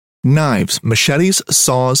Knives, machetes,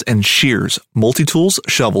 saws, and shears, multi-tools,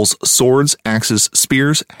 shovels, swords, axes,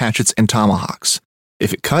 spears, hatchets, and tomahawks.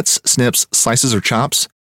 If it cuts, snips, slices, or chops,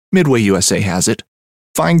 Midway USA has it.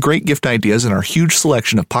 Find great gift ideas in our huge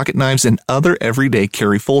selection of pocket knives and other everyday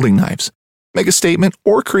carry folding knives. Make a statement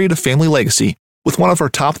or create a family legacy with one of our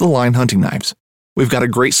top-of-the-line hunting knives. We've got a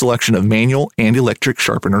great selection of manual and electric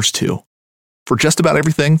sharpeners, too. For just about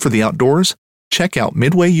everything for the outdoors, check out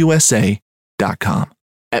MidwayUSA.com.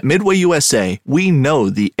 At Midway USA, we know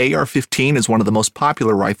the AR-15 is one of the most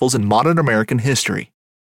popular rifles in modern American history.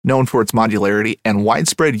 Known for its modularity and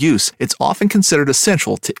widespread use, it's often considered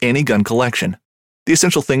essential to any gun collection. The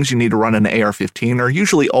essential things you need to run an AR-15 are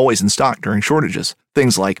usually always in stock during shortages,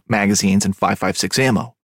 things like magazines and 5.56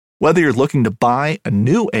 ammo. Whether you're looking to buy a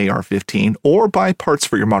new AR-15 or buy parts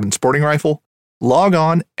for your modern sporting rifle, log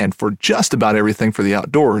on and for just about everything for the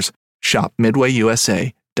outdoors, shop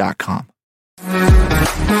MidwayUSA.com.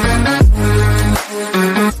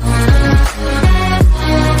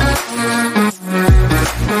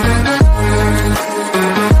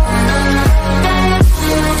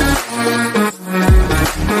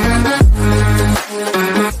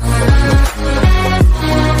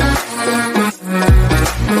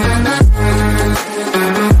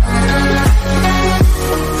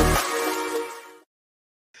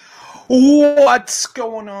 What's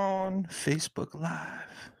going on? Facebook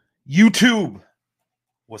Live, YouTube,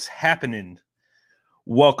 what's happening?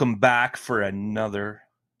 Welcome back for another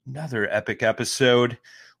epic episode.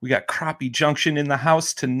 We got Crappie Junction in the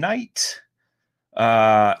house tonight.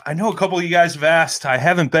 I know a couple of you guys have asked. I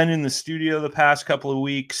haven't been in the studio the past couple of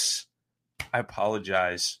weeks. I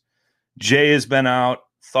apologize. Jay has been out.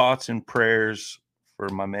 Thoughts and prayers for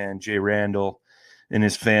my man Jay Randall and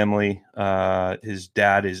his family. His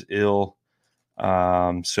dad is ill.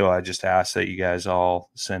 So I just ask that you guys all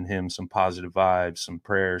send him some positive vibes, some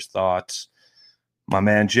prayers, thoughts. My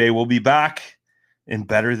man Jay will be back and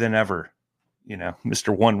better than ever, you know,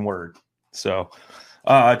 Mr. One Word. So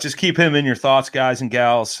just keep him in your thoughts, guys and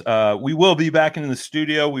gals. We will be back in the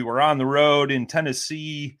studio. We were on the road in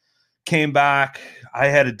Tennessee, came back. I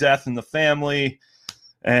had a death in the family.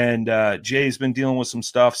 And Jay's been dealing with some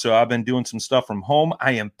stuff, so I've been doing some stuff from home.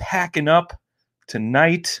 I am packing up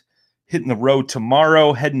tonight, hitting the road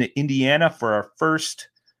tomorrow, heading to Indiana for our first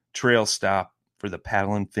trail stop for the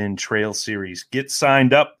Paddle and Fin Trail Series. Get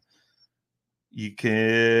signed up.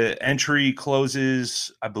 Entry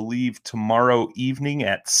closes, I believe, tomorrow evening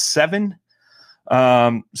at 7.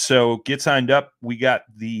 So get signed up. We got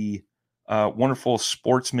the wonderful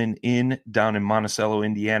Sportsman Inn down in Monticello,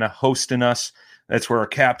 Indiana, hosting us. That's where our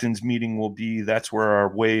captain's meeting will be. That's where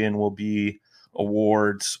our weigh-in will be,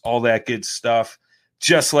 awards, all that good stuff.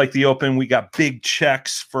 Just like the Open, we got big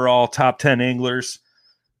checks for all top 10 anglers.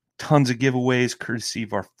 Tons of giveaways courtesy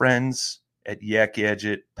of our friends at Yak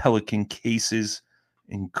Gadget, Pelican Cases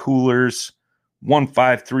and Coolers,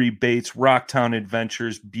 153 Baits, Rocktown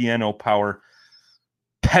Adventures, BNO Power,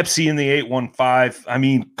 Pepsi in the 815. I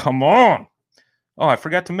mean, come on. Oh, I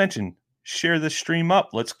forgot to mention, share this stream up.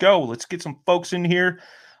 Let's go. Let's get some folks in here.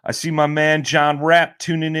 I see my man John Rapp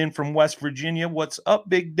tuning in from West Virginia. What's up,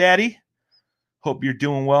 Big Daddy? Hope you're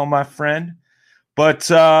doing well, my friend. But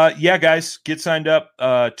yeah, guys, get signed up.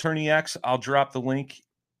 Tourney X, I'll drop the link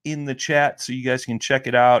in the chat so you guys can check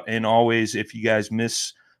it out. And always, if you guys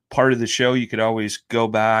miss part of the show, you could always go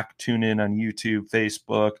back, tune in on YouTube,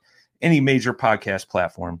 Facebook, any major podcast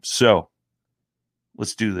platform. So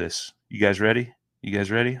let's do this. You guys ready? You guys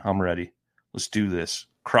ready? I'm ready. Let's do this.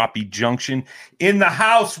 Crappie Junction in the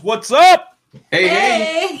house. What's up?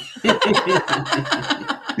 Hey.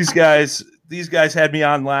 These guys had me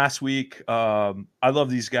on last week. I love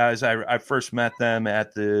these guys. I first met them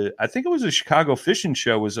at I think it was a Chicago Fishing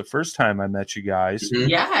Show was the first time I met you guys. Mm-hmm.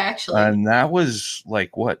 Yeah, actually. And that was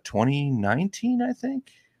like, what, 2019, I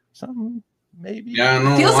think? Something, maybe? Yeah, I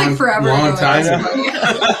know. Feels like forever. Long time.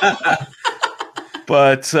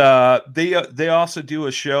 But they also do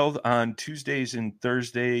a show on Tuesdays and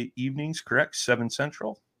Thursday evenings, correct? 7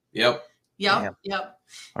 Central? Yep. Yep.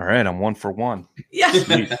 All right, I'm 1 for 1. Yeah.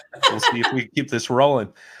 We'll see if we can keep this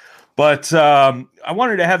rolling. But I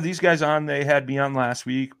wanted to have these guys on. They had me on last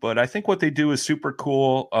week, but I think what they do is super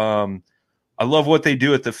cool. I love what they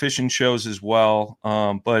do at the fishing shows as well.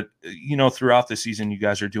 But, you know, throughout the season, you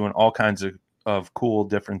guys are doing all kinds of cool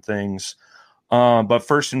different things. But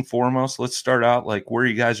first and foremost, let's start out like where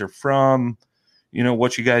you guys are from, you know,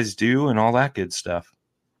 what you guys do and all that good stuff.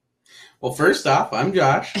 Well, first off, I'm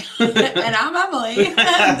Josh. And I'm Emily.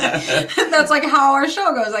 That's like how our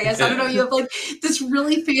show goes, I guess. I don't know. You have like this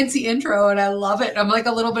really fancy intro and I love it. I'm like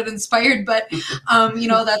a little bit inspired, but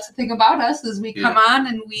that's the thing about us is we come on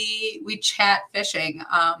and we chat fishing.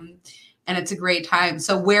 And it's a great time.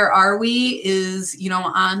 So where are we is,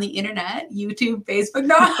 on the internet, YouTube, Facebook.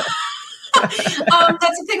 No.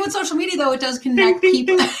 That's the thing with social media, though. It does connect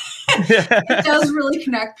people. It does really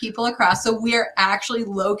connect people across. So we're actually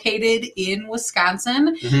located in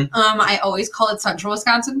Wisconsin. Mhm. I always call it Central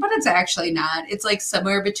Wisconsin, but it's actually not. It's like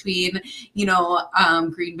somewhere between,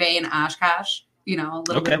 Green Bay and Oshkosh, a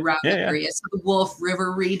little bit around that area. So the Wolf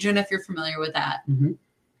River region, if you're familiar with that. Mhm.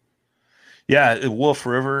 Yeah, Wolf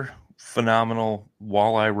River, phenomenal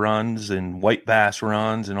walleye runs and white bass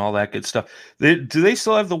runs and all that good stuff. Do they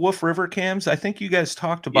still have the Wolf River cams? I think you guys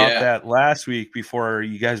talked about that last week before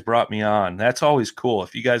you guys brought me on. That's always cool.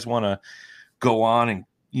 If you guys want to go on and,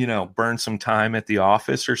 burn some time at the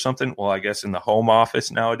office or something. Well, I guess in the home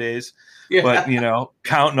office nowadays. Yeah. But,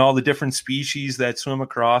 counting all the different species that swim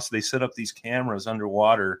across, they set up these cameras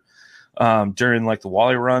underwater during like the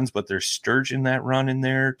walleye runs, but there's sturgeon that run in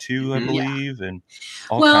there too, I believe. And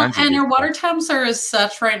our water temps are as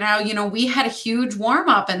such right now. We had a huge warm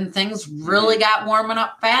up and things really got warming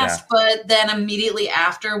up fast, but then immediately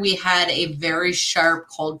after we had a very sharp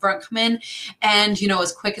cold front come in and,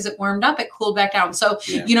 as quick as it warmed up, it cooled back down. So,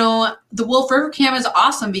 the Wolf River Cam is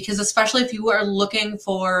awesome because especially if you are looking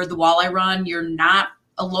for the walleye run, you're not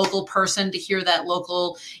a local person to hear that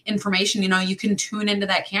local information, you can tune into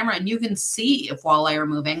that camera and you can see if walleye are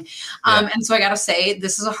moving. And so I got to say,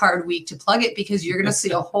 this is a hard week to plug it because you're going to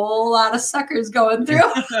see a whole lot of suckers going through.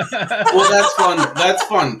 Well, that's fun. That's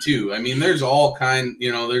fun too. I mean, there's all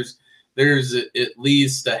there's at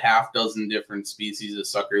least a half dozen different species of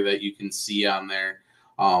sucker that you can see on there.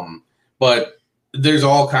 But there's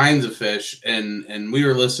all kinds of fish and we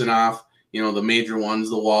were listing off, the major ones,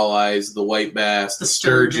 the walleyes, the white bass, the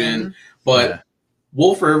sturgeon. But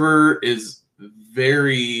Wolf River is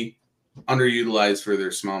very underutilized for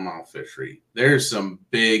their smallmouth fishery. There's some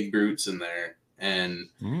big brutes in there, and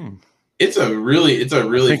it's a really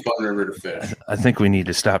fun river to fish. I think we need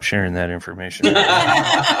to stop sharing that information.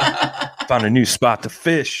 Found a new spot to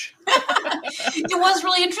fish. It was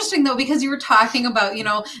really interesting, though, because you were talking about,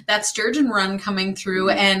 that sturgeon run coming through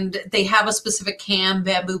and they have a specific cam,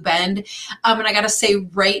 Bamboo Bend. And I got to say,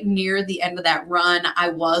 right near the end of that run, I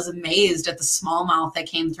was amazed at the smallmouth that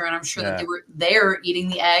came through. And I'm sure that they were there eating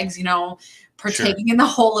the eggs, partaking in the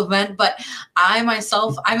whole event. But I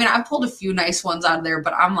myself, I've pulled a few nice ones out of there,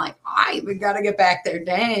 but I'm like, I even got to get back there.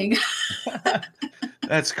 Dang.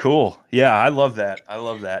 That's cool. Yeah, I love that.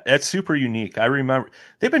 That's super unique. I remember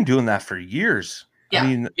they've been doing that for years. Yeah. I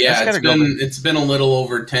mean, it's been a little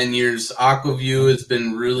over 10 years. Aquaview has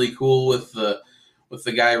been really cool with the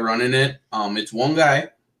guy running it. It's one guy.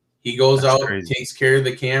 He goes out, takes care of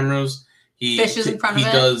the cameras. He fishes in front of it.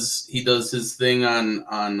 He does his thing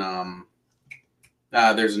on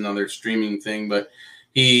there's another streaming thing, but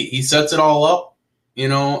he sets it all up.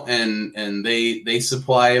 And they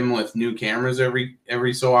supply him with new cameras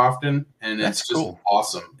every so often, and it's just cool.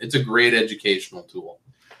 Awesome. It's a great educational tool.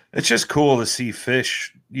 It's just cool to see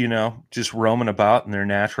fish, just roaming about in their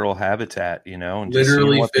natural habitat, and literally just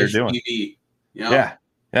seeing what fish they're doing. TV.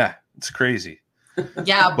 Yeah, it's crazy.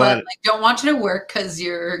 Yeah, but don't want you to work because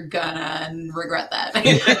you're gonna regret that.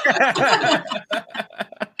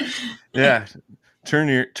 Yeah. Turn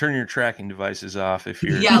your tracking devices off if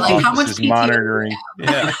your how much is monitoring.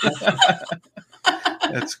 Yeah,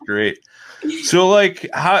 that's great. So,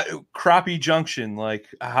 how Crappie Junction?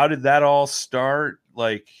 How did that all start?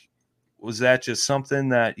 Was that just something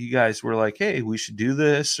that you guys were like, "Hey, we should do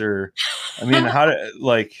this"? Or, I got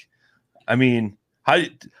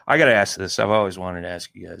to ask this. I've always wanted to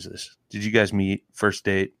ask you guys this. Did you guys meet first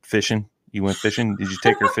date fishing? You went fishing? Did you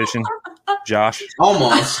take her fishing? Josh?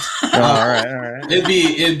 Almost. All right. It'd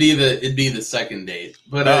be the second date.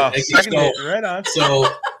 But second date, right on.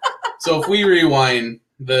 So if we rewind,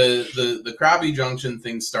 the Crappie Junction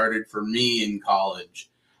thing started for me in college.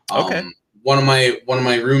 Okay. One of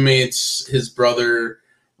my roommates, his brother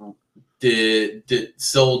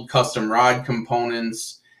sold custom rod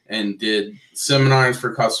components and did seminars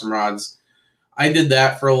for custom rods. I did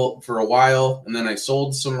that for a while, and then I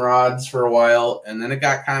sold some rods for a while, and then it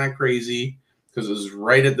got kind of crazy because it was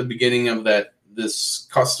right at the beginning of this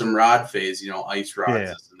custom rod phase, ice rods,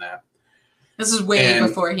 this and that. This is way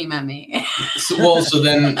before he met me. So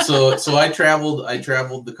I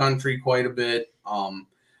traveled the country quite a bit.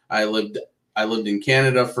 I lived in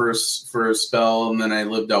Canada for a spell, and then I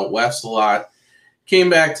lived out west a lot. Came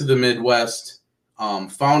back to the Midwest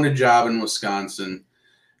found a job in Wisconsin.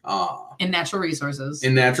 In natural resources.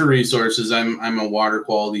 I'm a water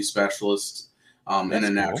quality specialist in a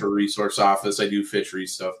natural resource office. I do fishery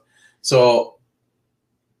stuff. So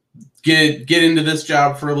get into this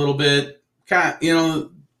job for a little bit.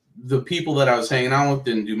 The people that I was hanging out with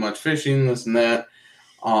didn't do much fishing, this and that.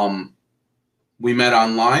 We met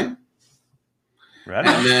online. Right.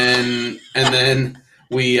 And then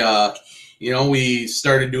we we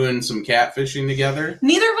started doing some catfishing together.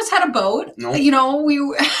 Neither of us had a boat. Nope. We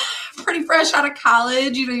were pretty fresh out of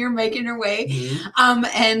college. You're making your way. Mm-hmm.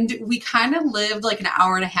 And we kind of lived like an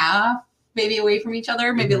hour and a half maybe away from each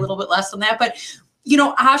other, maybe a little bit less than that. But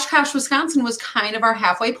Oshkosh, Wisconsin was kind of our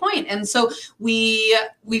halfway point. And so we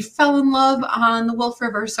fell in love on the Wolf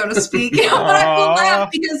River, so to speak. But I will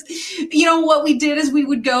laugh because, what we did is we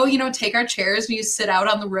would go, take our chairs, we used to sit out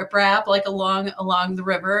on the riprap, like along the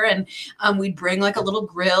river. And we'd bring like a little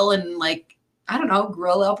grill and like, I don't know,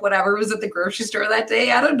 grill up whatever was at the grocery store that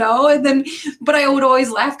day. I don't know. And then, but I would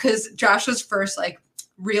always laugh because Josh's first like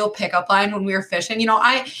real pickup line when we were fishing,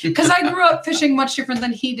 because I grew up fishing much different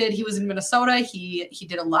than he did. He was in Minnesota. He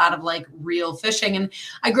did a lot of like real fishing, and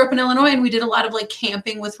I grew up in Illinois, and we did a lot of like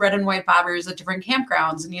camping with red and white bobbers at different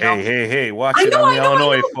campgrounds. And hey, watch it on the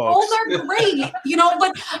Illinois folks. Those are great,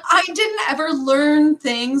 but I didn't ever learn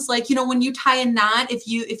things like when you tie a knot, if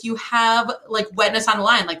you have like wetness on the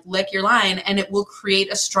line, like lick your line, and it will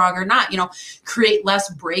create a stronger knot. Create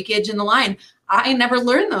less breakage in the line. I never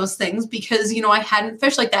learned those things because, I hadn't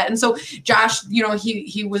fished like that. And so Josh,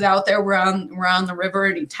 he was out there, we're on the river,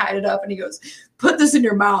 and he tied it up and he goes, "Put this in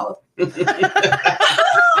your mouth." Well,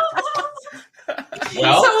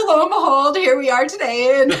 so lo and behold, here we are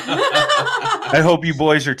today. And I hope you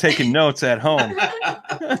boys are taking notes at home.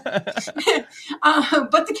 But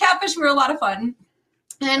the catfish were a lot of fun.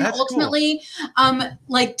 And That's ultimately, cool.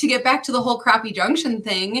 Like to get back to the whole Crappie Junction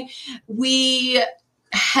thing, we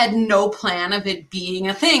had no plan of it being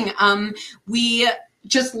a thing. We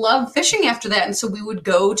just loved fishing after that. And so we would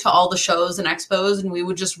go to all the shows and expos and we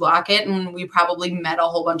would just walk it. And we probably met a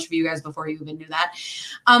whole bunch of you guys before you even knew that.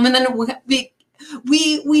 And then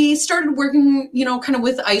we started working, kind of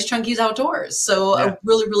with Ice Junkies Outdoors. So a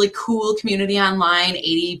really, really cool community online,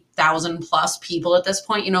 80,000 plus people at this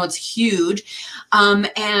point, it's huge.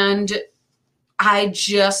 And I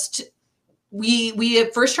just, we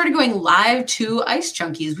at first started going live to Ice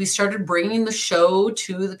Junkies. We started bringing the show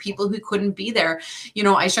to the people who couldn't be there.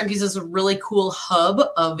 Ice Junkies is a really cool hub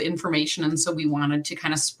of information. And so we wanted to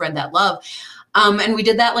kind of spread that love. And we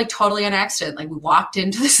did that like totally on accident. Like we walked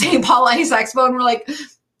into the St. Paul Ice Expo and we're like,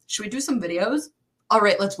 should we do some videos? All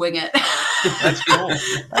right, let's wing it. That's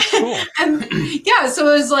cool. And yeah, so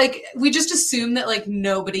it was like, we just assumed that like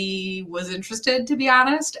nobody was interested, to be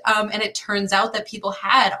honest. And it turns out that people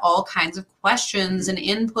had all kinds of questions and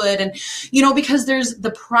input. And, because there's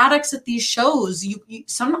the products at these shows,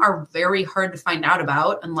 some are very hard to find out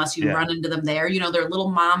about unless you run into them there. They're little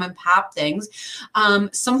mom and pop things.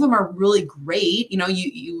 Some of them are really great.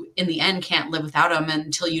 You in the end can't live without them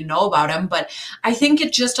until you know about them. But I think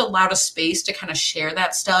it just allowed a space to kind of share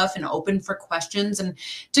that stuff and open for questions and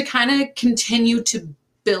to kind of continue to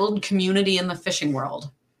build community in the fishing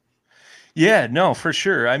world. Yeah, no, for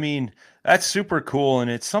sure. I mean, that's super cool.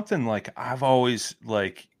 And it's something like I've always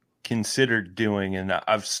like considered doing, and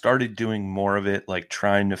I've started doing more of it, like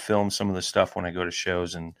trying to film some of the stuff when I go to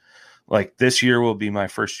shows. And like this year will be my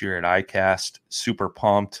first year at ICAST. Super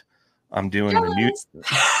pumped. I'm doing the new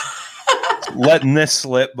letting this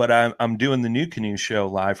slip, but I'm doing the New Canoe show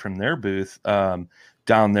live from their booth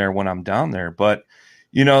down there when I'm down there. But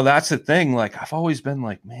that's the thing. Like I've always been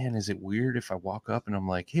like, man, is it weird if I walk up and I'm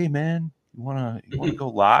like, hey man, you wanna go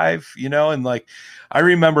live? And like I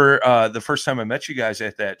remember the first time I met you guys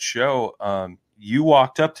at that show, you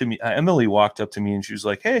walked up to me, Emily walked up to me and she was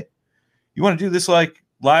like, hey, you want to do this like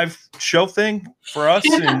live show thing for us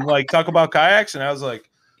and like talk about kayaks? And I was like,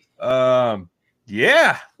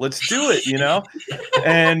 yeah, let's do it,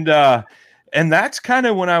 and that's kind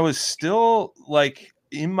of when I was still like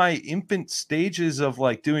in my infant stages of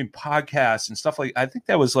like doing podcasts and stuff. Like I think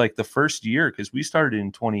that was like the first year because we started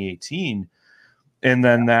in 2018, and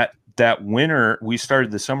then that winter we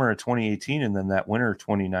started the summer of 2018, and then that winter of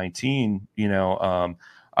 2019, I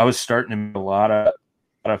was starting to meet a lot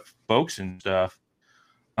of folks and stuff.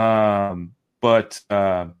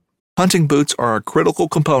 Hunting boots are a critical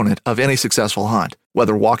component of any successful hunt.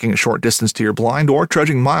 Whether walking a short distance to your blind or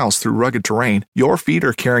trudging miles through rugged terrain, your feet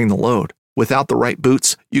are carrying the load. Without the right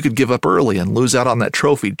boots, you could give up early and lose out on that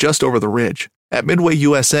trophy just over the ridge. At Midway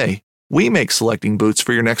USA, we make selecting boots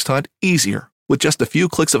for your next hunt easier. With just a few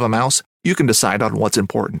clicks of a mouse, you can decide on what's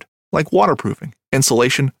important, like waterproofing,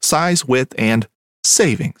 insulation, size, width, and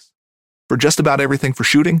savings. For just about everything for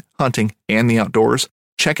shooting, hunting, and the outdoors,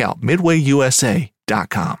 check out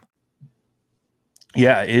MidwayUSA.com.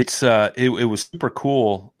 Yeah, it was super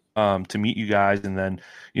cool to meet you guys, and then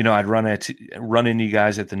I'd run into you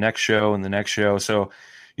guys at the next show and the next show. So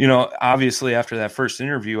obviously after that first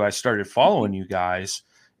interview, I started following you guys,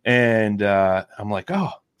 and I'm like,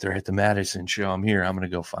 oh, they're at the Madison show. I'm here. I'm gonna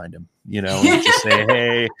go find them. And just say,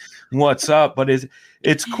 hey, what's up? But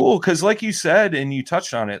it's cool because, like you said, and you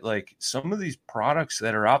touched on it, like some of these products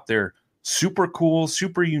that are out there, super cool,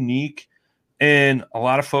 super unique, and a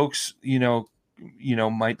lot of folks,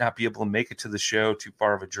 might not be able to make it to the show, too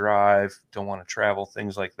far of a drive, don't want to travel,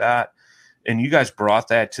 things like that. And you guys brought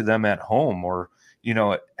that to them at home, or,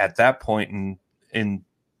 at that point in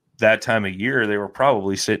that time of year, they were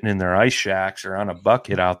probably sitting in their ice shacks or on a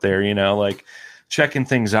bucket out there, like checking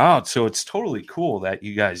things out. So it's totally cool that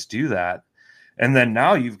you guys do that. And then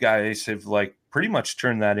now you guys have like pretty much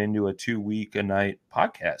turned that into a 2-week a night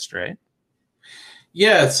podcast, right?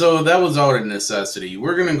 Yeah, so that was out of necessity.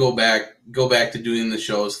 We're gonna go back to doing the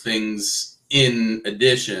shows, things in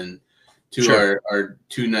addition to our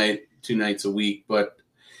two nights a week. But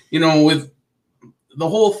with the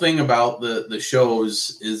whole thing about the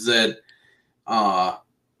shows is that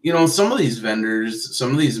some of these vendors,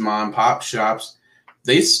 some of these mom and pop shops,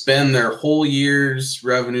 they spend their whole year's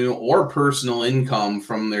revenue or personal income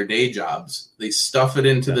from their day jobs. They stuff it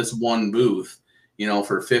into this one booth.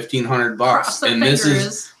 For $1,500, and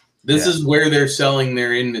this is where they're selling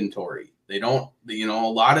their inventory. They don't, a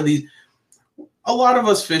lot of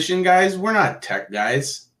us fishing guys, we're not tech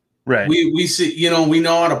guys, right? We see, we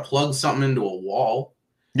know how to plug something into a wall,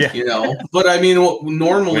 yeah. But I mean,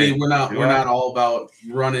 normally we're not all about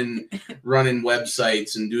running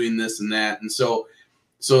websites and doing this and that, and so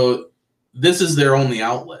this is their only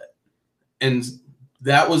outlet, and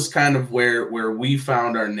that was kind of where we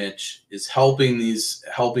found our niche, is helping these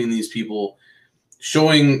people,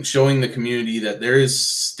 showing the community that there is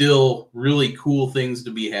still really cool things to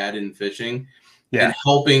be had in fishing, and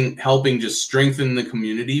helping just strengthen the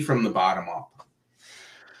community from the bottom up.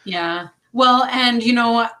 Yeah. Well, and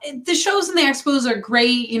the shows and the expos are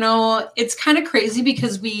great. It's kind of crazy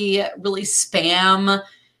because we really spam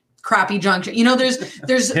crappy junk. There's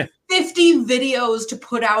 50 videos to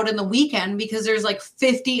put out in the weekend because there's like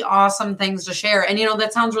 50 awesome things to share. And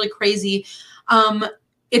that sounds really crazy.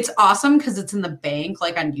 It's awesome because it's in the bank,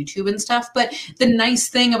 like on YouTube and stuff. But the nice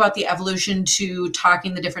thing about the evolution to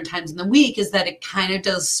talking the different times in the week is that it kind of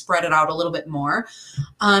does spread it out a little bit more.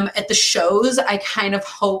 At the shows, I kind of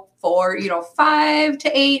hope for, 5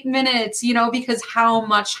 to 8 minutes, because how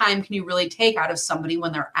much time can you really take out of somebody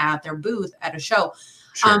when they're at their booth at a show?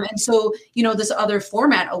 Sure. And so, this other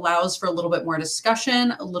format allows for a little bit more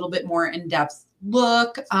discussion, a little bit more in-depth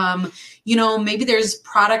look. Maybe there's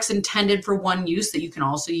products intended for one use that you can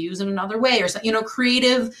also use in another way, or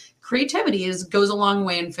creativity goes a long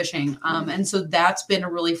way in fishing. And so that's been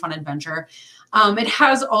a really fun adventure. It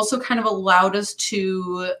has also kind of allowed us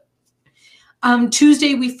to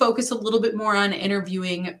Tuesday, we focus a little bit more on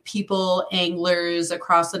interviewing people, anglers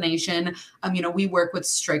across the nation. We work with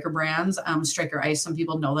Striker brands, Striker Ice. Some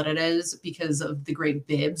people know that it is because of the great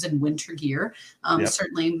bibs and winter gear.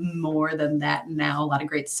 Certainly more than that now, a lot of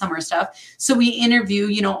great summer stuff. So we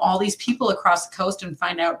interview, all these people across the coast and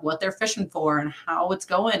find out what they're fishing for and how it's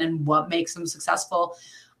going and what makes them successful.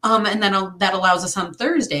 And then that allows us on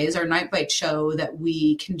Thursdays, our Night Bite show, that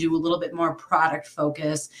we can do a little bit more product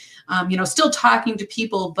focus, still talking to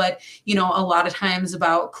people, but, a lot of times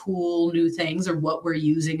about cool new things or what we're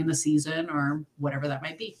using in the season or whatever that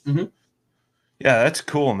might be. Mm-hmm. Yeah, that's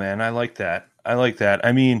cool, man. I like that.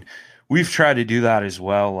 I mean, we've tried to do that as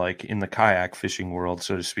well, like in the kayak fishing world,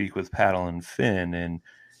 so to speak, with Paddle and Fin. And,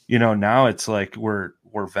 now it's like we're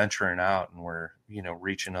venturing out and we're,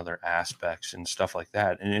 reaching other aspects and stuff like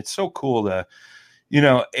that. And it's so cool to,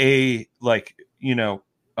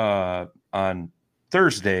 on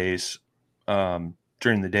Thursdays,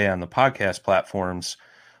 during the day on the podcast platforms,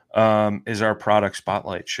 is our product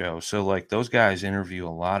spotlight show. So like those guys interview a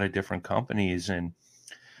lot of different companies, and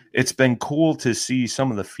it's been cool to see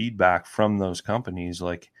some of the feedback from those companies.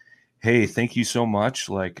 Like, hey, thank you so much.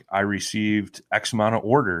 Like, I received X amount of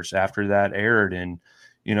orders after that aired, and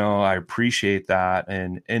I appreciate that.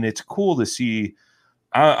 And it's cool to see.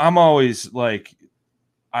 I'm always like,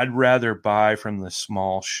 I'd rather buy from the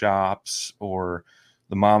small shops or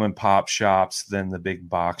the mom and pop shops than the big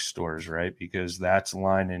box stores, right? Because that's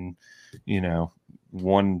lining,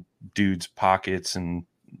 one dude's pockets and,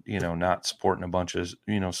 not supporting a bunch of,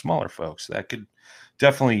 smaller folks. That could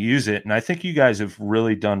definitely use it. And I think you guys have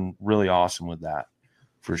really done really awesome with that,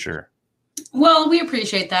 for sure. Well, we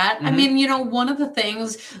appreciate that. I mean, one of the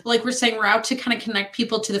things, like we're saying, we're out to kind of connect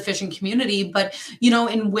people to the fishing community, but,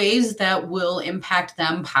 in ways that will impact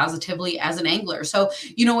them positively as an angler. So,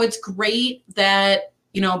 it's great that,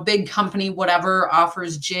 big company, whatever,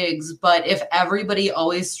 offers jigs, but if everybody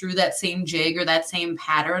always threw that same jig or that same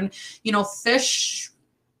pattern, fish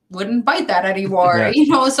wouldn't bite that anymore,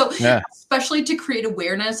 so especially to create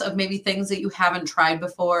awareness of maybe things that you haven't tried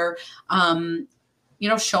before,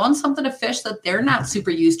 showing something to fish that they're not super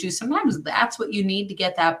used to. Sometimes that's what you need to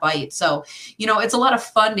get that bite. So, it's a lot of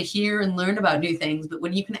fun to hear and learn about new things, but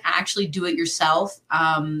when you can actually do it yourself,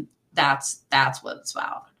 that's what it's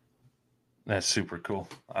about. That's super cool.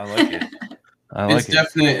 I like it.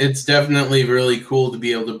 It's definitely really cool to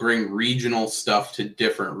be able to bring regional stuff to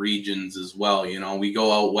different regions as well. We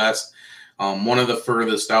go out west. One of the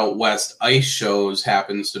furthest out west ice shows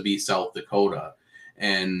happens to be South Dakota.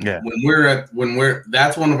 And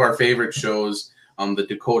that's one of our favorite shows, the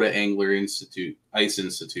Dakota Angler Institute, Ice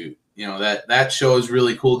Institute. That show is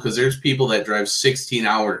really cool because there's people that drive 16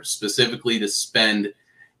 hours specifically to spend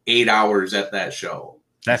 8 hours at that show.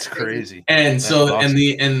 That's crazy. And that's so, awesome.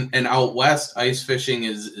 and out west, ice fishing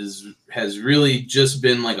has really just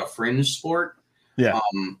been like a fringe sport. Yeah.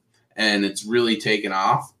 And it's really taken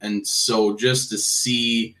off. And so just to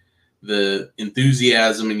see the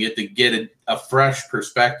enthusiasm and get a fresh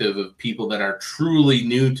perspective of people that are truly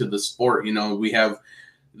new to the sport.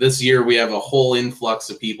 This year we have a whole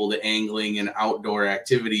influx of people to angling and outdoor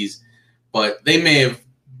activities, but they may have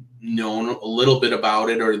known a little bit about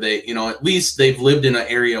it, or they, at least they've lived in an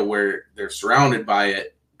area where they're surrounded by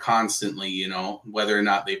it constantly, whether or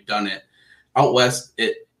not they've done it. Out west,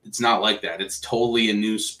 it's not like that. It's totally a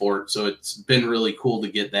new sport. So it's been really cool to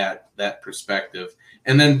get that perspective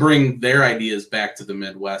and then bring their ideas back to the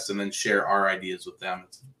Midwest and then share our ideas with them.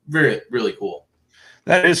 It's really cool.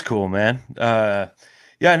 That is cool, man.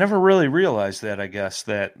 I never really realized that, I guess,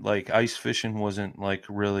 that like ice fishing wasn't like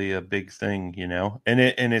really a big thing,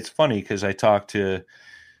 and it's funny because I talked to,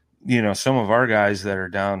 some of our guys that are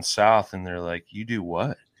down south and they're like, you do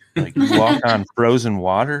what? Like you walk on frozen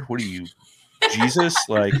water? What are you, Jesus?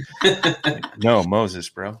 Like, no, Moses,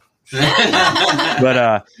 bro.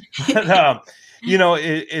 But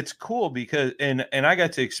it's cool because, and I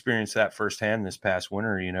got to experience that firsthand this past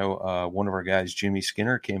winter. One of our guys, Jimmy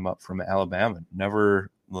Skinner, came up from Alabama,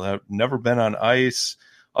 never been on ice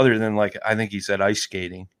other than like, I think he said ice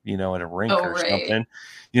skating, at a rink or something,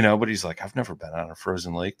 but he's like, I've never been on a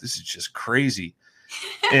frozen lake. This is just crazy.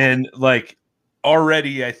 And like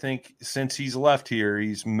already, I think since he's left here,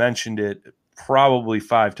 he's mentioned it probably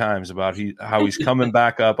 5 times about how he's coming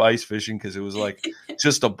back up ice fishing because it was like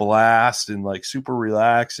just a blast and like super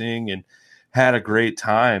relaxing and had a great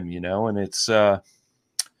time, and it's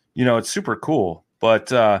it's super cool.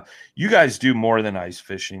 But you guys do more than ice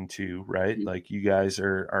fishing too, right? Like you guys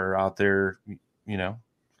are out there,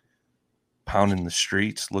 pounding the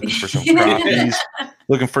streets looking for some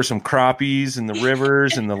crappies in the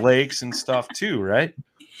rivers and the lakes and stuff too, right?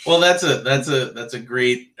 Well, that's a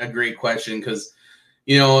great question because,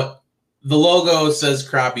 the logo says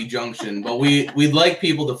Crappie Junction, but we'd like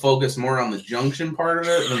people to focus more on the junction part of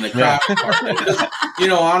it than the crappie part. Because,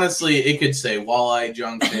 honestly, it could say Walleye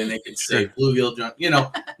Junction, it could say Bluegill Junction.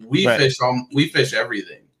 We fish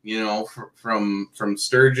everything. From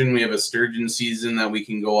sturgeon, we have a sturgeon season that we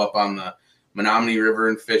can go up on the Menominee River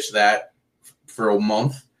and fish that for a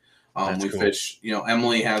month. We cool. Fish,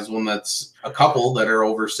 Emily has one that's a couple that are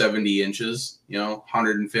over 70 inches,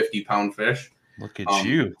 150-pound fish. Look at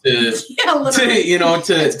you. To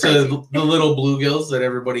the little bluegills that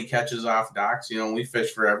everybody catches off docks, we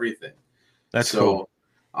fish for everything. That's cool.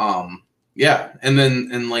 And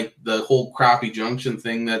like the whole Crappie Junction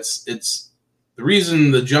thing, it's the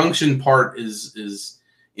reason the junction part is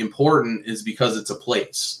important is because it's a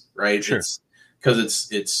place, right? Sure.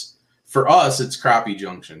 It's for us, it's Crappie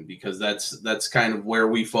Junction because that's kind of where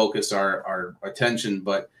we focus our attention.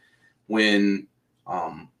 But when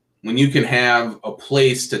you can have a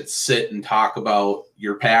place to sit and talk about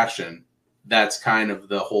your passion, that's kind of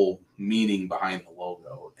the whole meaning behind the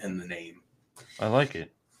logo and the name. I like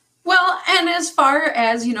it. Well, and as far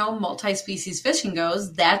as, multi-species fishing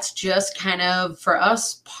goes, that's just kind of, for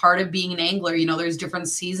us, part of being an angler. There's different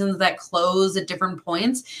seasons that close at different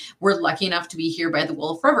points. We're lucky enough to be here by the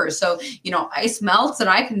Wolf River. So, ice melts and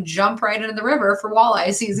I can jump right into the river for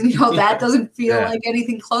walleye season. That doesn't feel like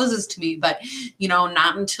anything closes to me. But,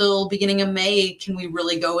 not until beginning of May can we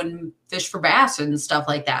really go and fish for bass and stuff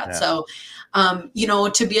like that. Yeah. So, you know,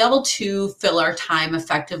 to be able to fill our time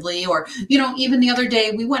effectively, or, you know, even the other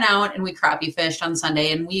day we went out and we crappie fished on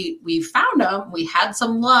Sunday and we found them. We had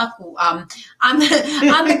some luck. On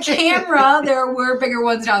the camera, there were bigger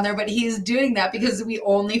ones down there, but he's doing that because we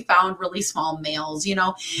only found really small males, you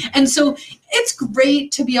know? And so it's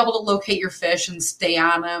great to be able to locate your fish and stay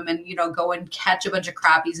on them and, you know, go and catch a bunch of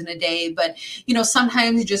crappies in a day. But, you know,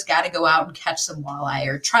 sometimes you just got to go out and catch some walleye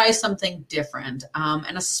or try something different.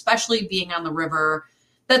 And especially being on the river,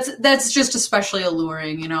 that's just especially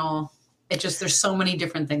alluring, you know. It just, there's so many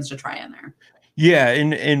different things to try in there. Yeah,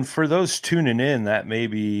 and for those tuning in that may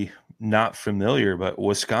be not familiar, but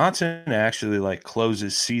Wisconsin actually like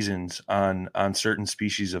closes seasons on certain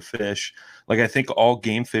species of fish. Like I think all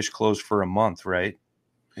game fish close for a month, right?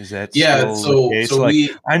 Is that still the case? So like,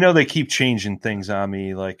 I know they keep changing things on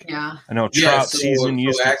me. Like, yeah, I know trout season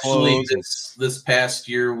used to close. This past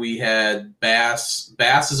year we had bass.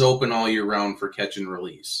 Bass is open all year round for catch and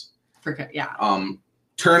release.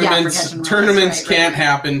 Tournaments can't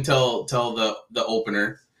happen till the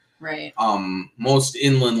opener. Right. Most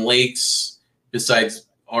inland lakes, besides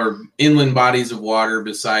or inland bodies of water,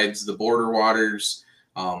 besides the border waters,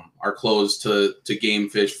 are closed to game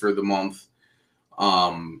fish for the month.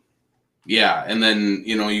 And then,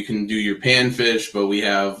 you know, you can do your panfish, but we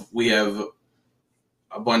have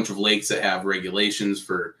a bunch of lakes that have regulations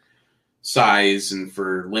for size and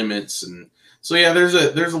for limits. And so, yeah, there's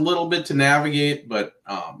a little bit to navigate, but,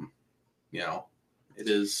 you know,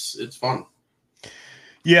 it's fun.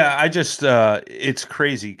 Yeah. I just, it's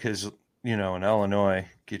crazy because, you know, in Illinois,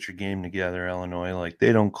 get your game together, Illinois, like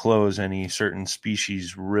they don't close any certain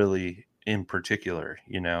species really in particular,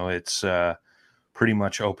 you know, it's, pretty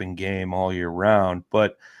much open game all year round.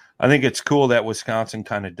 But I think it's cool that Wisconsin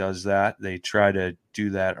kind of does that. They try to do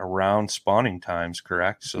that around spawning times,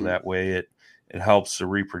 correct? So that way it helps the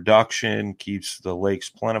reproduction, keeps the lakes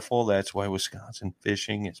plentiful. That's why Wisconsin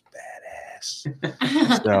fishing is badass.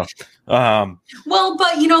 So, well,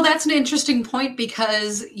 but you know, that's an interesting point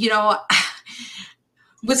because, you know,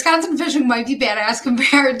 Wisconsin fishing might be badass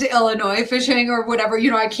compared to Illinois fishing or whatever.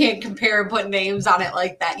 You know, I can't compare and put names on it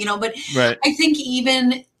like that, you know, but right. I think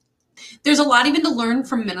even there's a lot even to learn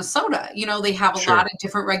from Minnesota. You know, they have a lot of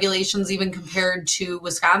different regulations even compared to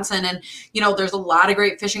Wisconsin. And, you know, there's a lot of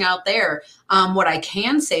great fishing out there. What I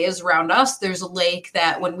can say is around us, there's a lake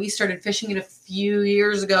that when we started fishing it a few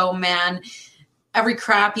years ago, man, every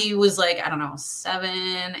crappie was like, I don't know,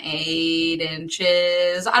 7-8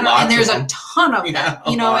 inches. I don't know. And there's a ton of them,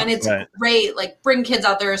 you know, and it's great. Like bring kids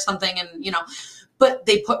out there or something. And, you know, but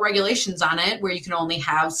they put regulations on it where you can only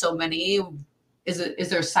have so many. Is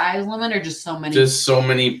there a size limit or just so many? Just so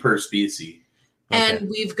many per species. And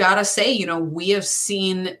we've got to say, you know, we have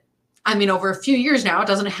seen, I mean, over a few years now, it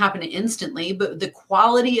doesn't happen instantly, but the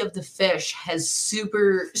quality of the fish has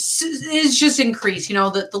is just increased. You know,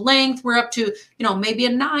 the length, we're up to, you know, maybe a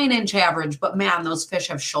 9-inch average, but man, those fish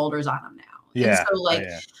have shoulders on them now. Yeah. And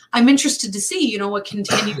so I'm interested to see, you know, what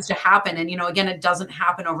continues to happen. And, you know, again, it doesn't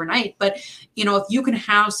happen overnight, but, you know, if you can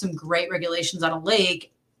have some great regulations on a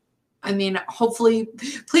lake, I mean, hopefully,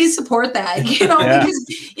 please support that, you know, because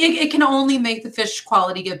it can only make the fish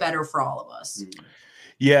quality get better for all of us.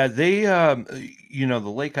 Yeah, they, you know, the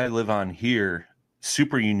lake I live on here,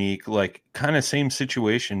 super unique, like kind of same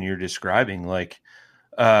situation you're describing. Like,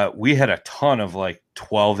 we had a ton of like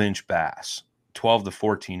 12-inch bass, 12 to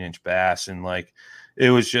 14-inch bass. And like, it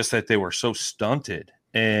was just that they were so stunted.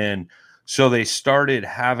 And so they started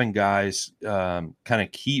having guys kind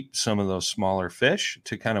of keep some of those smaller fish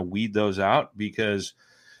to kind of weed those out because,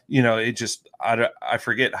 you know, it just, I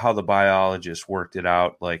forget how the biologist worked it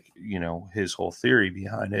out, like, you know, his whole theory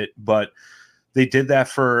behind it. But they did that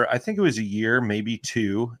for, I think it was a year, maybe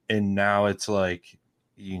 2. And now it's like,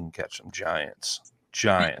 you can catch some giants,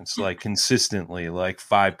 like consistently, like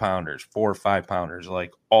 5-pounders, 4 or 5-pounders,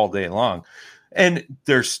 like all day long. And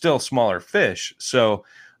they're still smaller fish. So,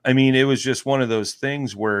 I mean, it was just one of those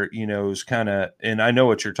things where, you know, it was kind of, and I know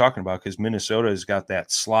what you're talking about because Minnesota has got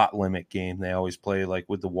that slot limit game. They always play like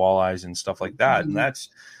with the walleyes and stuff like that. And that's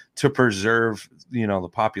to preserve, you know, the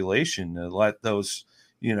population, to let those,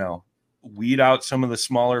 you know, weed out some of the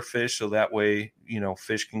smaller fish. So that way, you know,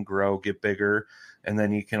 fish can grow, get bigger. And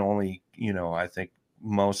then you can only, you know, I think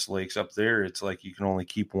most lakes up there, it's like you can only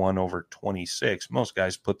keep one over 26. Most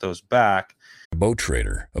guys put those back. Boat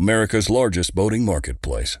Trader, America's largest boating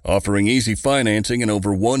marketplace, offering easy financing and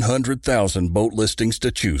over 100,000 boat listings to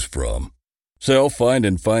choose from. Sell, find,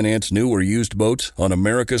 and finance new or used boats on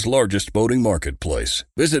America's largest boating marketplace.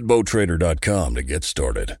 Visit BoatTrader.com to get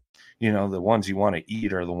started. the ones you want to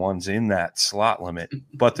eat are the ones in that slot limit,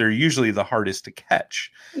 but they're usually the hardest to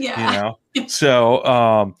catch. Yeah.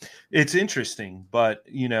 So it's interesting, but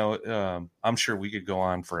I'm sure we could go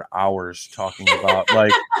on for hours talking about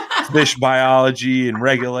like fish biology and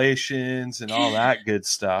regulations and all that good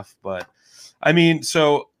stuff. But I mean,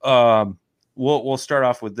 so we'll start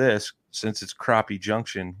off with this since it's Crappie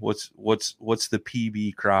Junction. What's the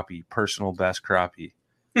PB crappie, personal best crappie?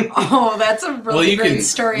 Oh, that's a really great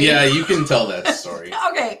story. Yeah, you can tell that story.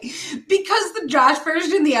 Okay, because the Josh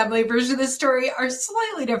version and the Emily version of the story are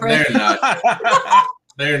slightly different. They're not.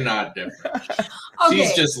 They're not different. Okay.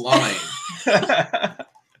 She's just lying.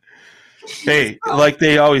 Hey, like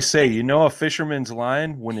they always say, a fisherman's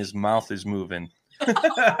lying when his mouth is moving.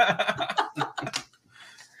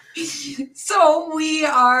 So we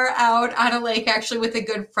are out on a lake actually with a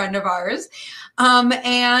good friend of ours.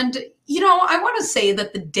 And, I want to say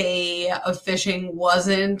that the day of fishing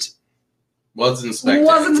wasn't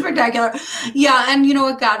spectacular. Yeah. And,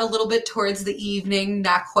 it got a little bit towards the evening,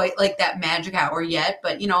 not quite like that magic hour yet,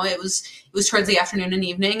 but, it was towards the afternoon and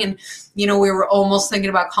evening. And, we were almost thinking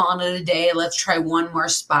about calling it a day. Let's try one more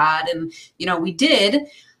spot. And, we did.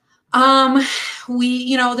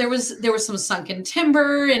 There was some sunken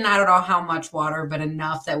timber and I don't know how much water, but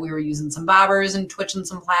enough that we were using some bobbers and twitching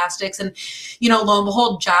some plastics. And, lo and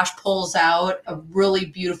behold, Josh pulls out a really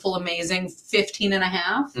beautiful, amazing 15 and a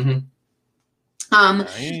half. Mm-hmm.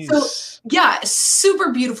 Nice. So yeah,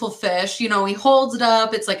 super beautiful fish. He holds it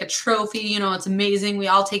up. It's like a trophy, it's amazing. We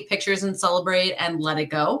all take pictures and celebrate and let it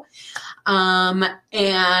go. And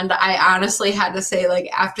I honestly had to say, like,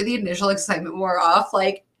 after the initial excitement wore off,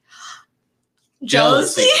 like,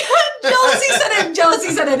 jealousy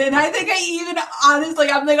set in. And I think I even honestly,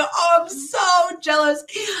 I'm like, oh, I'm so jealous.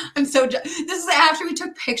 This is after we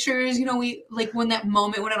took pictures, we like when that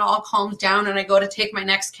moment when it all calms down and I go to take my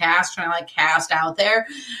next cast and I like cast out there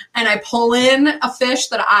and I pull in a fish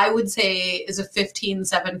that I would say is a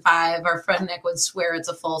 15.75. Our friend Nick would swear it's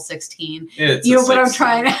a full 16. But I'm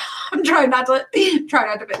trying not to,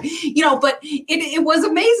 but it was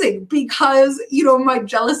amazing because, my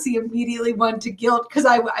jealousy immediately went to guilt because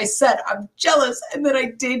I said I'm jealous and then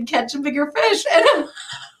I did catch a bigger fish and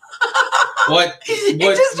what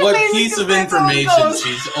piece of information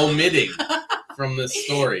she's omitting from this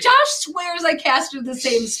story? Josh swears I casted the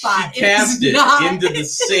same spot. She cast it into the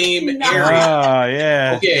same area. Oh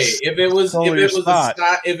yeah. Okay, if it was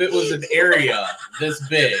an area this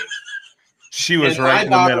big, she was and right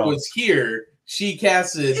in the middle. My daughter was here. She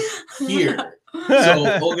casted here.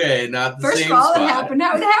 So, okay, not the First same of all, spot. it happened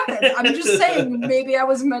how it happened. I'm just saying, maybe I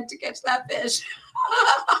was meant to catch that fish.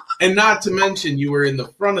 And not to mention, you were in the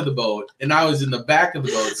front of the boat, and I was in the back of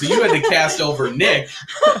the boat. So you had to cast over Nick,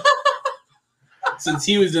 since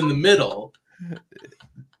he was in the middle.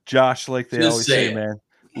 Josh, like they always say, man,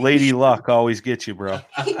 Lady Luck always gets you, bro.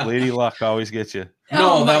 Lady Luck always gets you.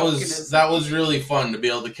 No, that was really fun to be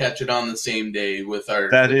able to catch it on the same day with our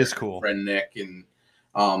cool friend Nick. And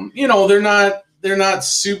they're not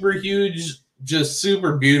super huge, just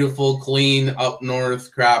super beautiful, clean up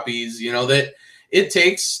north crappies. That it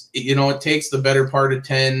takes the better part of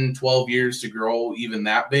 10, 12 years to grow even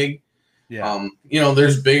that big. Yeah.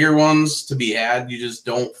 There's bigger ones to be had. You just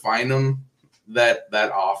don't find them that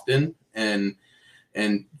often. And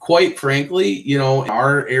quite frankly, in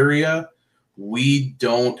our area, we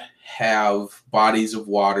don't have bodies of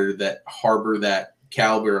water that harbor that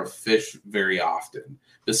caliber of fish very often,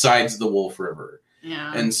 besides the Wolf River.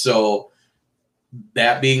 Yeah. And so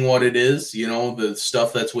that being what it is, the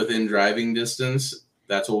stuff that's within driving distance,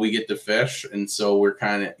 that's what we get to fish. And so we're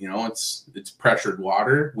kind of, it's pressured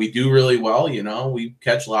water. We do really well, we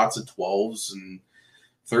catch lots of 12s and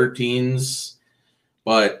 13s,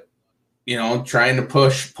 but, trying to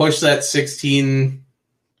push that 16,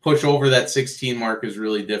 push over that 16 mark is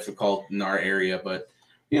really difficult in our area. But,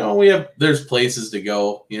 there's places to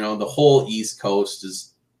go, the whole East Coast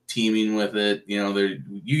is teeming with it.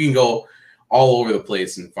 You can go all over the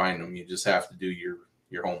place and find them. You just have to do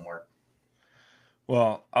your homework.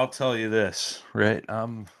 Well, I'll tell you this, right?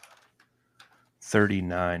 I'm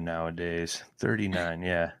 39 nowadays. 39,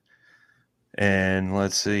 yeah. And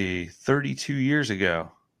let's see, 32 years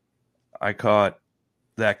ago, I caught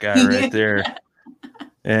that guy right there.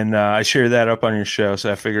 And I shared that up on your show,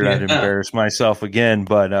 so I figured I'd embarrass myself again.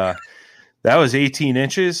 But that was 18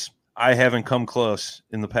 inches. I haven't come close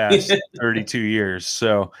in the past 32 years.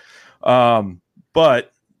 So,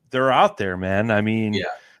 but they're out there, man. I mean,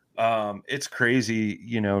 it's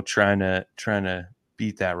crazy, trying to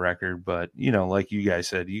beat that record. But, like you guys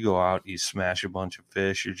said, you go out, you smash a bunch of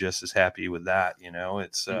fish, you're just as happy with that.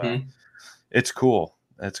 It's cool.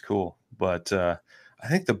 That's cool. But I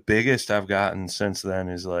think the biggest I've gotten since then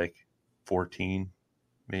is like 14,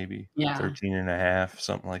 maybe 13 and a half,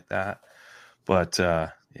 something like that. But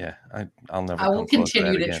yeah, I'll never. I will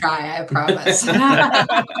continue to try. I promise.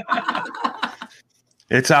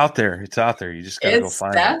 It's out there. It's out there. You just gotta go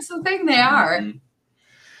find it. That's the thing. They are.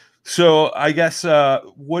 So I guess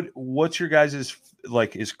what's your guys'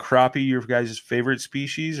 like? Is crappie your guys' favorite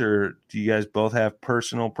species, or do you guys both have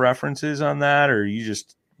personal preferences on that, or you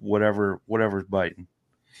just whatever's biting?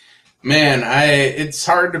 Man, it's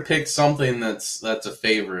hard to pick something that's a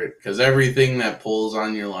favorite because everything that pulls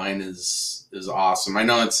on your line is awesome. I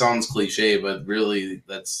know it sounds cliche, but really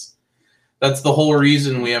that's the whole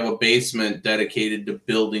reason we have a basement dedicated to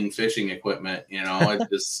building fishing equipment.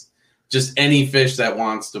 It's just any fish that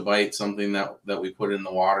wants to bite something that we put in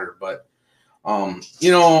the water. But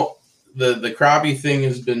the crappie thing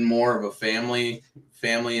has been more of a family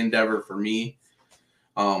endeavor for me.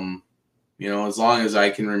 As long as I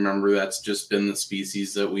can remember, that's just been the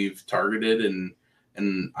species that we've targeted,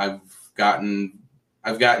 and I've gotten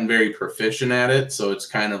very proficient at it. So it's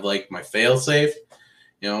kind of like my fail safe.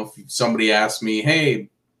 If somebody asks me, "Hey,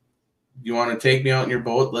 you want to take me out in your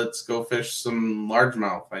boat? Let's go fish some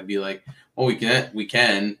largemouth," I'd be like, "Oh, we can."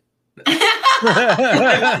 All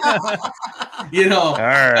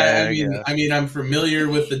right, I mean, I'm familiar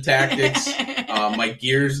with the tactics. My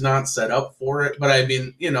gear's not set up for it, but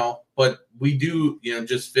but we do,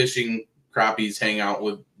 just fishing crappies, hang out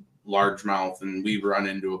with largemouth, and we run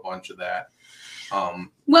into a bunch of that.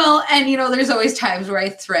 Well, and there's always times where I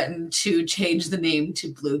threaten to change the name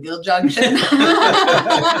to Bluegill Junction.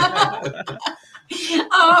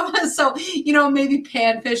 So maybe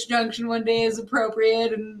Panfish Junction one day is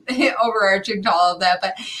appropriate and overarching to all of that.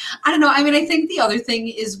 But I don't know. I mean, I think the other thing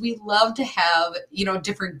is we love to have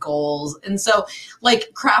different goals, and so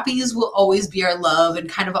like crappies will always be our love and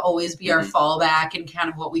kind of always be our fallback and kind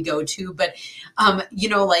of what we go to. But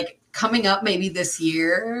like coming up maybe this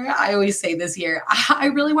year, I always say this year, I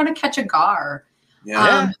really want to catch a gar.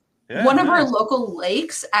 Yeah. One of our local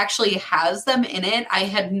lakes actually has them in it. I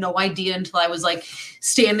had no idea until I was like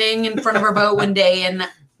standing in front of our boat one day and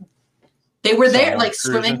they were there like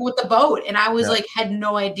swimming with the boat. And I was like, had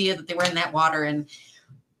no idea that they were in that water. And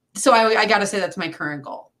so I got to say that's my current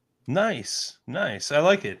goal. Nice. I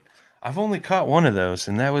like it. I've only caught one of those,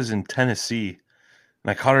 and that was in Tennessee.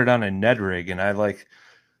 And I caught it on a Ned rig, and I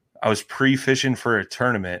was pre-fishing for a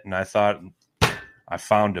tournament, and I thought I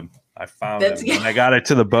found him. And I got it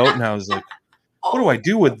to the boat, and I was like, what do I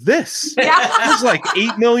do with this? There's like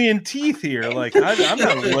 8 million teeth here. Like, I'm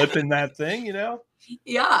not lipping that thing,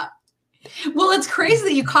 Yeah. Well, it's crazy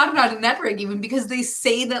that you caught it on a net rig, even because they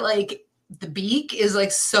say that like the beak is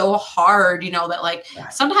like so hard, that like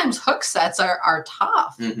sometimes hook sets are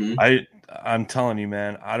tough. Mm-hmm. I'm telling you,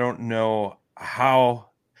 man, I don't know how,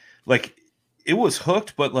 like, it was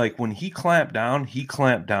hooked, but like when he clamped down.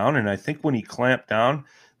 And I think when he clamped down,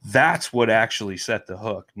 that's what actually set the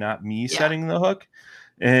hook, not me setting the hook.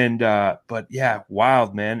 And, but yeah,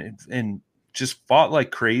 wild, man. And just fought like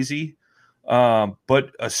crazy.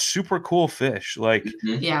 But a super cool fish. Like,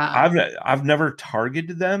 I've never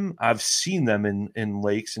targeted them. I've seen them in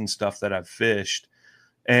lakes and stuff that I've fished.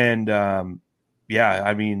 And, I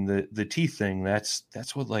mean, the teeth thing, that's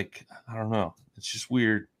what, like, I don't know. It's just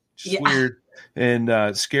weird. Weird. And,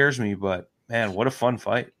 it scares me, but man, what a fun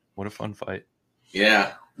fight.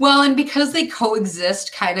 Yeah. Well, and because they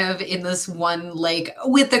coexist kind of in this one lake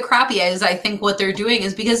with the crappie eyes, I think what they're doing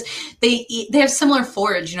is because they have similar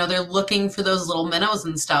forage, they're looking for those little minnows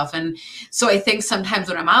and stuff. And so I think sometimes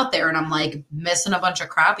when I'm out there and I'm like missing a bunch of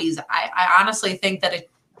crappies, I honestly think that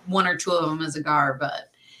one or two of them is a gar, but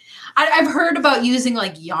I've heard about using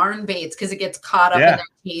like yarn baits because it gets caught up in their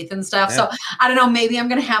teeth and stuff. So I don't know, maybe I'm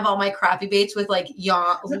going to have all my crappie baits with like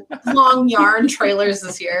long yarn trailers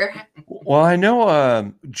this year. Well, I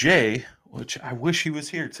know Jay, which I wish he was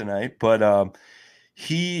here tonight, but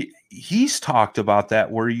he's talked about that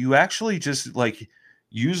where you actually just like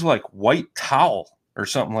use like white towel or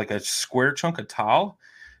something, like a square chunk of towel,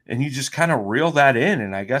 and you just kind of reel that in,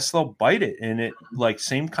 and I guess they'll bite it. And it, like,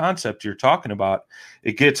 same concept you're talking about,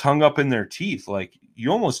 it gets hung up in their teeth. Like,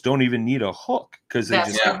 you almost don't even need a hook because they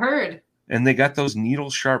That's just what I've heard. And they got those needle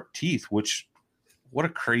sharp teeth, which, what a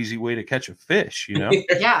crazy way to catch a fish,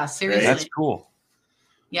 Yeah, seriously. That's cool.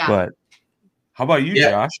 Yeah. But how about you,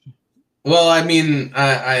 Josh? Well, I mean,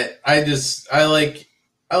 I like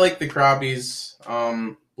the crappies,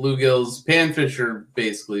 bluegills, panfish are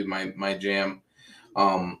basically my jam.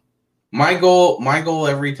 My goal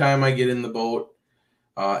every time I get in the boat,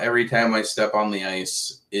 every time I step on the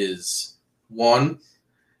ice is 1,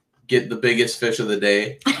 get the biggest fish of the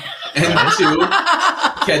day, and 2,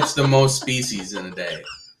 catch the most species in a day.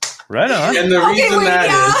 Right on. And the reason that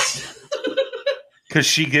is because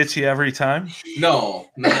she gets you every time. No.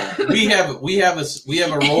 We have a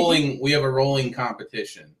rolling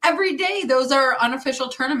competition every day. Those are unofficial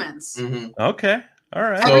tournaments. Mm-hmm. Okay. All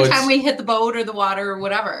right. Every time we hit the boat or the water or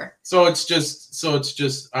whatever. So it's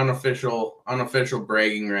just unofficial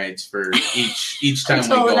bragging rights for each time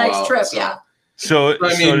until we go the next out. trip. So. Yeah. So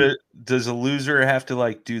does a loser have to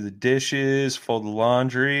like do the dishes, fold the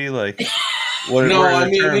laundry, like? What are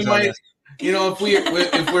we might.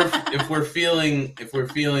 If we're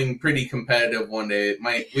feeling pretty competitive one day,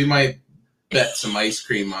 we might bet some ice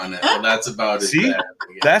cream on it. But that's about it. See,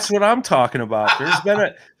 that's what I'm talking about.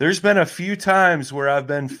 There's been a few times where I've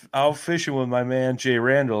been out fishing with my man Jay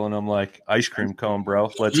Randall, and I'm like, ice cream cone,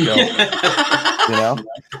 bro, let's go.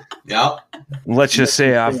 Yeah. Let's just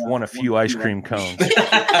say I've won a few ice cream cones.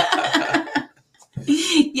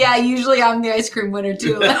 Yeah, usually I'm the ice cream winner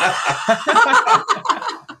too.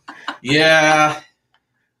 Yeah.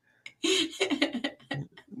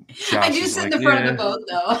 I do sit in the front of the boat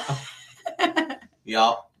though.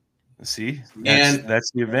 Yeah. See, and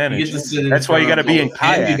that's the advantage. That's why you got to be in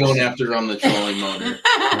kayaks. And you don't have to run the trolling motor.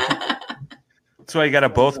 That's why you got to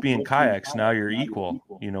both be in kayaks. Now you're equal.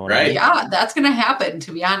 You know what I mean? Yeah, that's going to happen,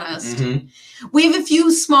 to be honest. Mm-hmm. We have a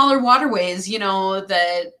few smaller waterways,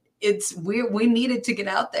 that we needed to get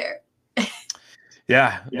out there.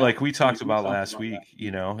 Yeah, like we talked about last week,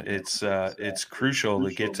 it's crucial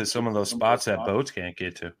to get to some of those spots that boats can't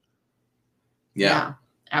get to. Yeah,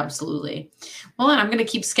 absolutely. Well, and I'm going to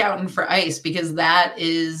keep scouting for ice because that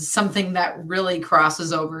is something that really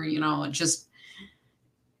crosses over,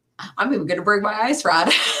 I'm even going to bring my ice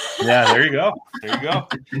rod. Yeah, there you go.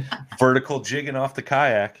 Vertical jigging off the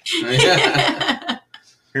kayak.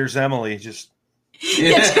 Here's Emily just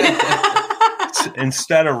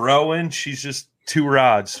instead of rowing, she's just 2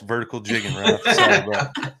 rods, vertical jigging right off the side of the boat.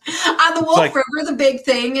 On the Wolf River, the big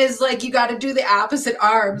thing is you got to do the opposite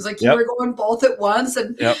arms. You were going both at once,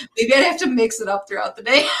 and maybe I'd have to mix it up throughout the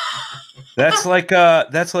day. That's like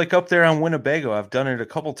up there on Winnebago. I've done it a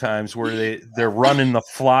couple times where they're running the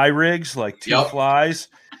fly rigs, like 2 flies,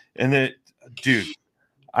 and dude,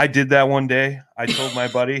 I did that one day. I told my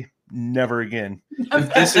buddy, never again.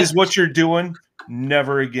 If this is what you're doing,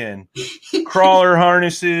 never again. Crawler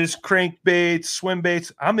harnesses, crankbaits, swim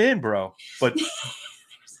baits. I'm in, bro. But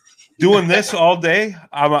doing this all day,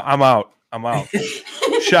 I'm out.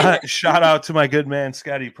 Shout out to my good man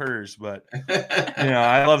Scotty Purrs, but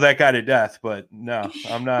I love that guy to death. But no,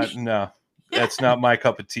 I'm not. No, that's not my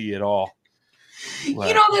cup of tea at all.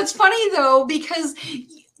 But, that's funny though, because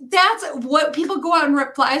that's what people go out and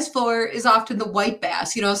rip flies for is often the white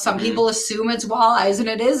bass. Some people assume it's walleyes and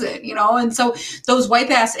it isn't, and so those white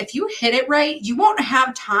bass, if you hit it right, you won't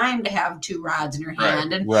have time to have 2 rods in your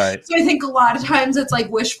hand. And so I think a lot of times it's like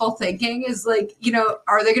wishful thinking is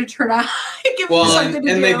are they going to turn out? They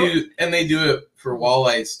do it for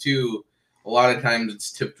walleyes too. A lot of times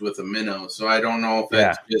it's tipped with a minnow. So I don't know if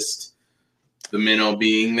that's just the minnow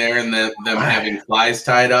being there and them having flies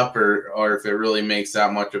tied up or if it really makes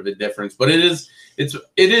that much of a difference. But it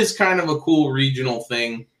is kind of a cool regional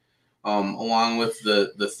thing, along with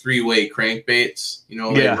the 3-way crankbaits. They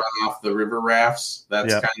run off the river rafts.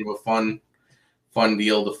 That's kind of a fun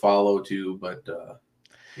deal to follow too. But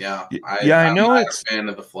I know I'm a fan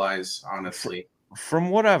of the flies, honestly. From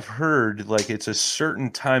what I've heard, it's a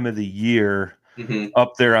certain time of the year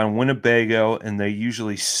up there on Winnebago, and they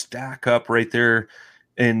usually stack up right there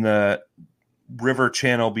in the river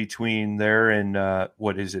channel between there and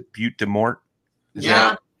what is it, Butte de Mort?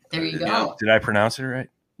 There you go. Did I pronounce it right?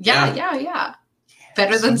 Yeah.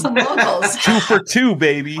 Better than some locals. 2 for 2,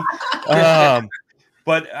 baby.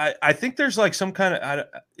 But I think there's some kind of,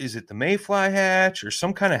 is it the mayfly hatch or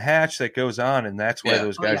some kind of hatch that goes on, and that's why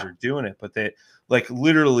those guys are doing it. But they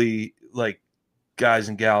literally guys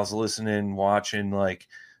and gals listening, watching,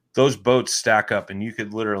 those boats stack up, and you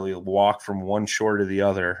could literally walk from one shore to the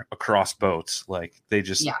other across boats. They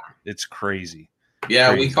just, it's crazy. Yeah,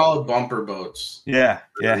 crazy. We call it bumper boats. Yeah.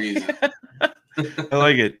 I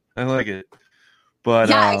like it.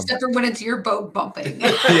 But except for when it's your boat bumping.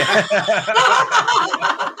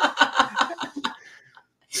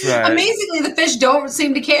 Right. Amazingly, the fish don't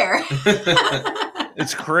seem to care.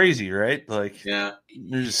 It's crazy, right? They're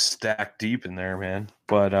just stacked deep in there, man.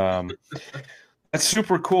 But that's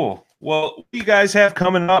super cool. Well, what do you guys have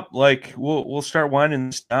coming up? We'll start winding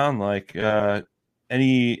this down.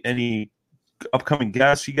 Any upcoming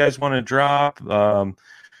guests you guys want to drop?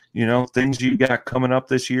 Things you got coming up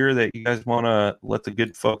this year that you guys want to let the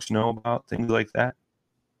good folks know about, things like that?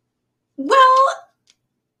 Well,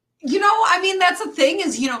 I mean, that's the thing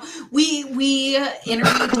is, we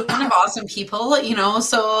interviewed a ton of awesome people,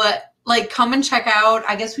 so like come and check out.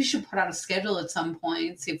 I guess we should put out a schedule at some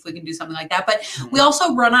point, see if we can do something like that. But we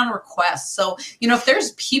also run on requests. So, if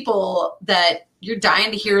there's people that you're dying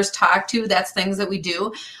to hear us talk to, that's things that we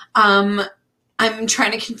do. I'm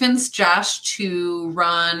trying to convince Josh to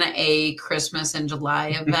run a Christmas in July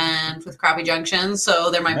event with Crappie Junction. So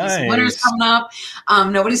there might be some winners coming up.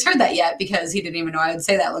 Nobody's heard that yet because he didn't even know I would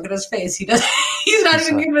say that. Look at his face. He's not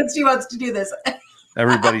even convinced he wants to do this.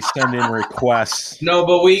 Everybody send in requests. No,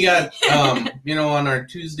 but we got, on our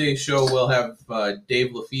Tuesday show, we'll have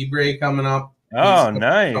Dave Lefebvre coming up. Oh,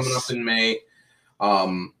 nice. Coming up in May.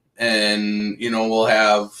 And, we'll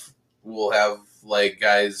have like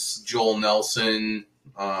guys, Joel Nelson,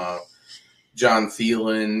 John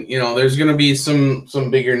Thielen. There's going to be some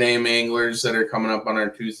bigger name anglers that are coming up on our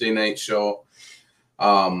Tuesday night show.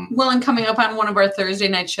 Well, and coming up on one of our Thursday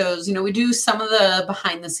night shows, we do some of the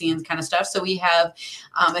behind the scenes kind of stuff. So we have,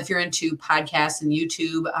 if you're into podcasts and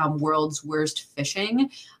YouTube, World's Worst Fishing.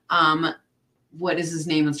 What is his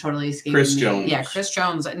name? It's totally escaping Chris me. Jones. Yeah, Chris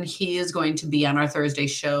Jones. And he is going to be on our Thursday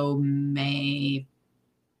show May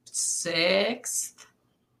 6th.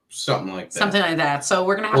 Something like that. So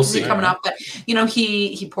we're going to have to be coming up. But,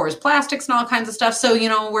 he pours plastics and all kinds of stuff. So,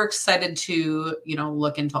 we're excited to,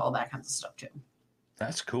 look into all that kinds of stuff too.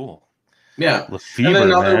 That's cool. Yeah. Lefebvre, and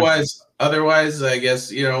then otherwise, I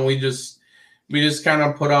guess, we just kind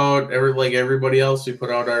of put out, like everybody else, we put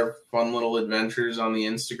out our fun little adventures on the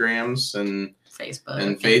Instagrams and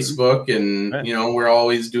Facebook. And, right. We're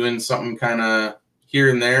always doing something kind of here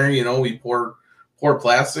and there. We pour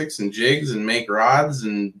plastics and jigs and make rods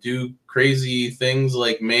and do crazy things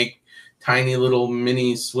like make tiny little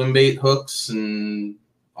mini swim bait hooks and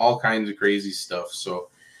all kinds of crazy stuff. So,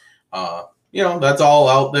 that's all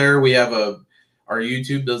out there. We have our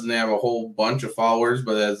YouTube doesn't have a whole bunch of followers,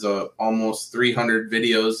 but has almost 300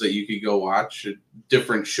 videos that you could go watch at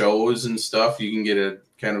different shows and stuff. You can get a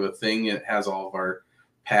kind of a thing. It has all of our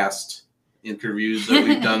past interviews that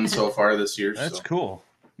we've done so far this year. That's cool.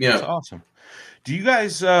 Yeah. That's awesome. Do you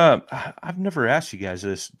guys, I've never asked you guys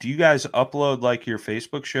this. Do you guys upload like your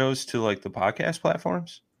Facebook shows to like the podcast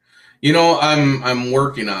platforms? I'm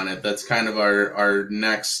working on it. That's kind of our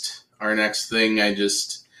next thing.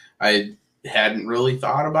 I hadn't really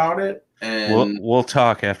thought about it, and we'll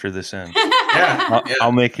talk after this ends. Yeah.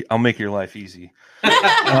 I'll make your life easy.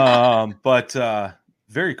 But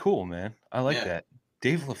very cool, man. I like that.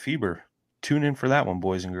 Dave Lefebvre, tune in for that one,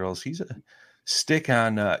 boys and girls. He's a stick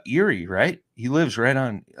on Erie, right? He lives right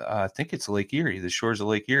on, I think it's Lake Erie, the shores of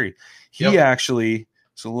Lake Erie. He actually,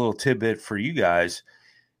 it's a little tidbit for you guys.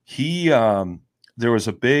 He, there was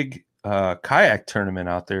a big kayak tournament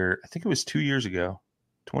out there. I think it was 2 years ago,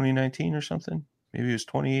 2019 or something. Maybe it was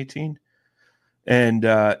 2018. And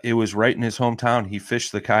it was right in his hometown. He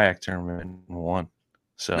fished the kayak tournament and won.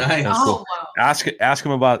 So nice. That's cool. Wow. Ask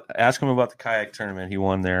him about the kayak tournament he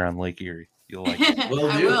won there on Lake Erie. You'll like it. I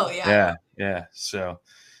will, Yeah. So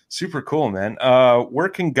super cool, man. Where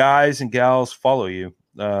can guys and gals follow you?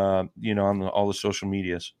 On all the social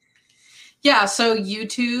medias. Yeah, so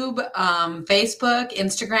YouTube, Facebook,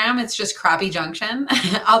 Instagram, it's just Crappie Junction.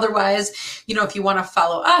 Otherwise, if you want to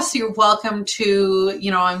follow us, you're welcome to,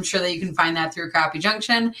 I'm sure that you can find that through Crappie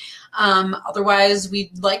Junction. Otherwise,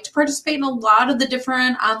 we'd like to participate in a lot of the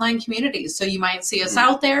different online communities. So you might see us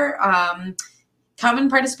out there. Come and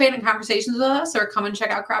participate in conversations with us or come and check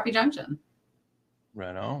out Crappie Junction.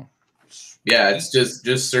 Right on. Yeah, it's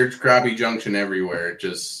just search Crappie Junction everywhere.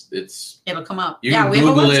 It'll come up. You can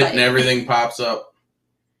Google it and everything pops up.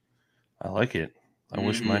 I like it. I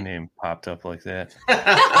wish my name popped up like that.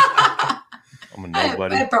 I'm a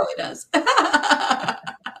nobody. It probably does.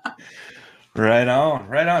 Right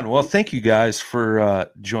on. Well, thank you guys for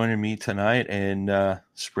joining me tonight and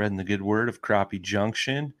spreading the good word of Crappie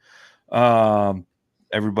Junction.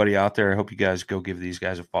 Everybody out there, I hope you guys go give these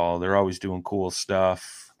guys a follow. They're always doing cool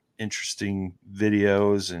stuff, interesting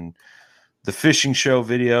videos, and the fishing show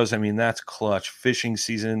videos. I mean, that's clutch. Fishing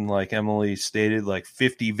season, like Emily stated, like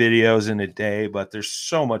 50 videos in a day, but there's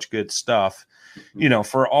so much good stuff,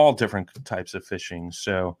 for all different types of fishing.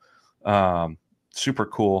 So, super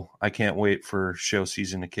cool. I can't wait for show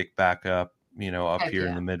season to kick back up, up here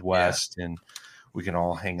in the Midwest, and we can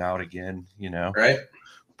all hang out again, Right.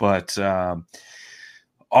 But,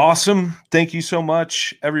 awesome. Thank you so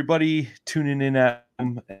much, everybody, tuning in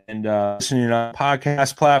and listening on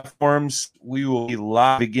podcast platforms. We will be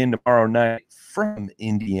live again tomorrow night from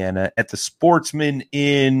Indiana at the Sportsman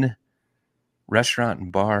Inn Restaurant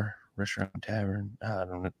and Tavern. I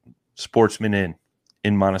don't know. Sportsman Inn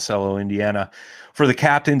in Monticello, Indiana, for the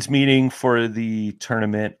captain's meeting for the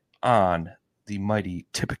tournament on the mighty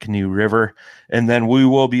Tippecanoe River. And then we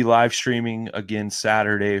will be live streaming again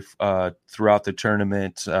Saturday throughout the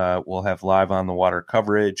tournament. We'll have live on the water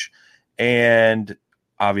coverage, and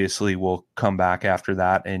obviously we'll come back after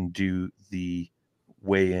that and do the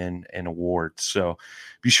weigh-in and awards. So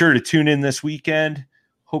be sure to tune in this weekend.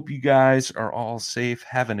 Hope you guys are all safe,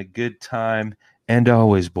 having a good time. And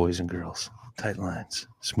always, boys and girls, tight lines,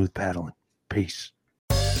 smooth paddling. Peace.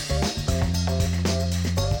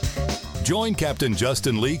 Join Captain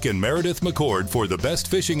Justin Leake and Meredith McCord for the best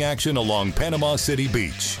fishing action along Panama City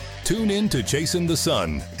Beach. Tune in to Chasing the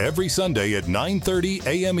Sun every Sunday at 9:30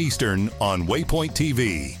 a.m. Eastern on Waypoint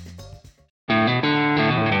TV.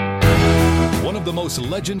 One of the most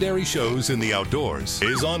legendary shows in the outdoors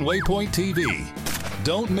is on Waypoint TV.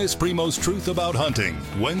 Don't miss Primo's Truth About Hunting,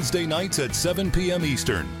 Wednesday nights at 7 p.m.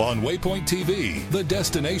 Eastern on Waypoint TV, the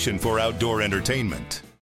destination for outdoor entertainment.